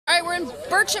right, we're in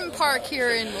Bircham Park here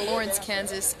in Lawrence,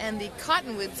 Kansas, and the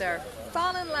cottonwoods are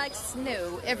falling like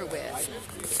snow everywhere.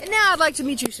 And now I'd like to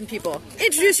meet you some people.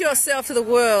 Introduce yourself to the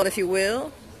world, if you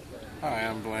will. Hi,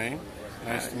 I'm Blaine.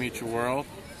 Nice to meet you, world.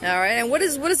 All right, and what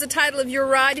is the title of your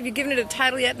ride? Have you given it a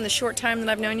title yet in the short time that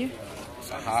I've known you?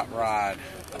 It's a hot ride.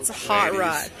 It's a hot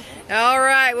ride. All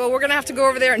right, well, we're going to have to go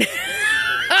over there.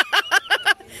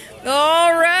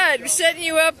 All right, we're setting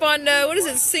you up on, what is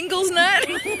it, singles nut?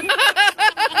 Wait,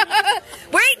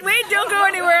 don't go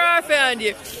anywhere. I found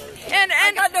you. And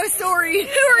I got no story. Who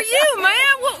are you,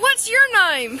 man? What's your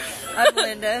name? I'm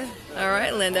Linda. All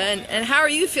right, Linda. And how are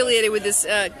you affiliated with this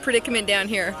predicament down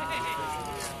here?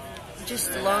 Just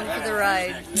along for the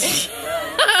ride.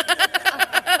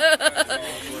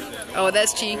 Oh,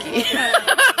 that's cheeky. All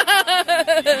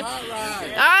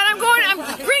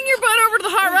right, bring your butt over to the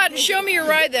hot rod and show me your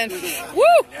ride then. Woo!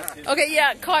 Okay,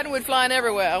 yeah, cottonwood flying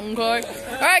everywhere. Okay.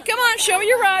 All right, come on, show me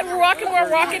your ride. We're walking.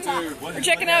 We're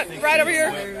checking out right over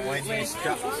here.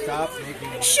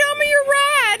 Show me your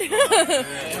ride.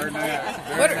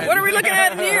 What are we looking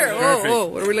at in here? Oh,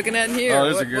 what are we looking at in here? Oh,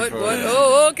 this is a good photo.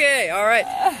 Oh, okay, all right.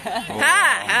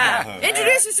 Hi.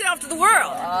 Introduce yourself to the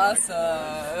world.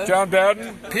 Awesome. John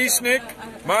Bowden, Peacenik,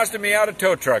 Mazda Miata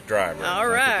tow truck driver. All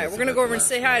right, we're gonna go over and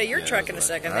say hi to your truck in a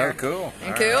second there. Oh, cool.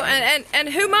 Cool. And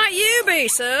who might you be,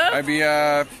 sir? I'd be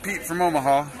Pete from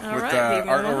Omaha with right,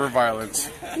 Art Over Violence.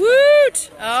 Woot!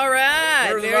 All right,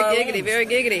 There's very violins. giggity, very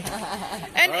giggity. yeah,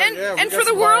 And we for got the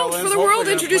some world, violins.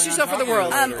 introduce yourself for the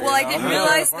world. Well, I didn't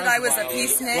realize that I was a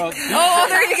peacenik, Oh,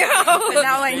 there you go. but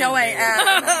now I know I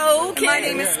am. Okay. My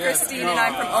name is Christine, and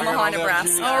I'm from Omaha,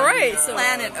 Nebraska. All right, so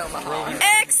Planet Omaha.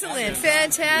 excellent,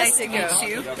 fantastic. Nice to meet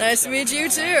you. Nice to meet you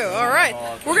too. All right,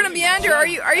 we're gonna meander. Are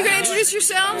you gonna introduce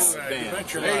yourselves?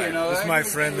 This is my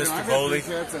friend, Mr. Bowley.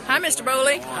 Hi, Mr.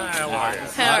 Bowley. How are you?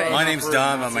 How are My name's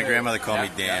Don, but my grandmother called me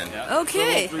Dan. you?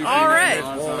 Okay. All right.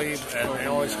 Bowley, and they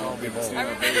always call me Bowley. All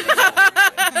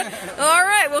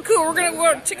right. Well, cool. We're gonna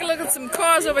go take a look at some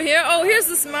cars over here. Oh, here's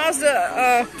this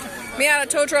Mazda Miata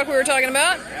tow truck we were talking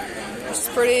about. It's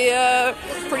pretty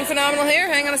phenomenal here.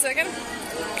 Hang on a second.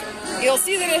 You'll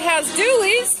see that it has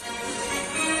dualies.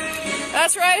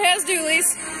 That's right, it has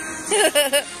dualies.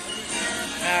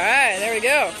 All right, there we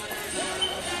go.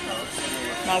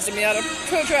 Mazda Miata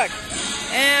tow truck.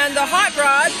 And the hot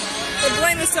rod that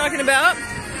Blaine was talking about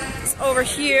is over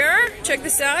here. Check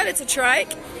this out. It's a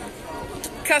trike.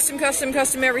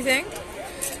 Custom everything.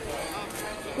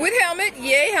 With helmet.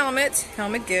 Yay, helmet.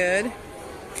 Helmet good. All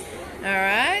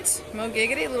right. Mo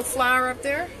giggity. A little flower up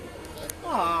there.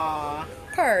 Aww.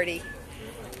 Party.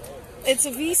 It's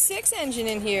a V6 engine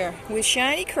in here with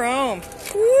shiny chrome.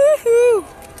 Woohoo!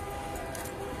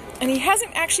 And he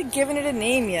hasn't actually given it a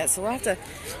name yet, so we'll have to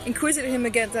inquisitive him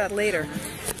and get that later.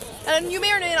 And you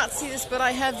may or may not see this, but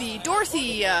I have the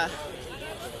Dorthy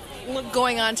look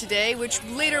going on today, which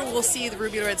later we'll see the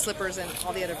ruby red slippers and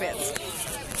all the other bits.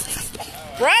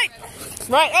 Right.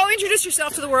 Oh, introduce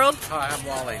yourself to the world. Hi, I'm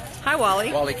Wally. Hi,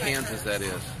 Wally. Wally, Kansas, that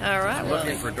is. All right, I'm Wally.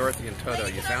 looking for Dorothy and Toto.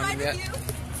 You found them yet?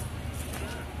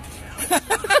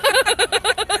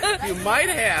 You might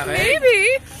have, eh? Maybe.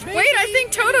 Wait, I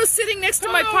think Toto's sitting next to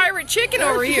my pirate chicken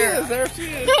over here. There she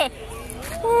is.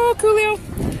 Oh, coolio.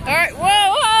 All right,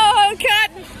 whoa,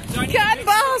 cotton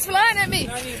balls flying at me.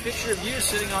 I need a picture of you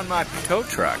sitting on my tow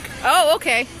truck. Oh,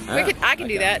 okay. I can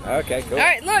do that. Okay, cool. All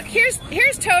right, look, here's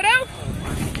Toto.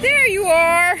 There you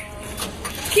are.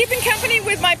 Keeping company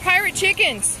with my pirate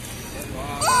chickens.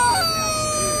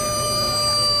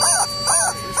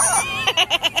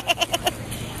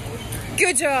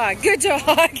 Good dog.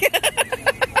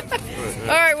 All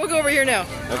right, we'll go over here now.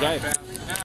 Okay.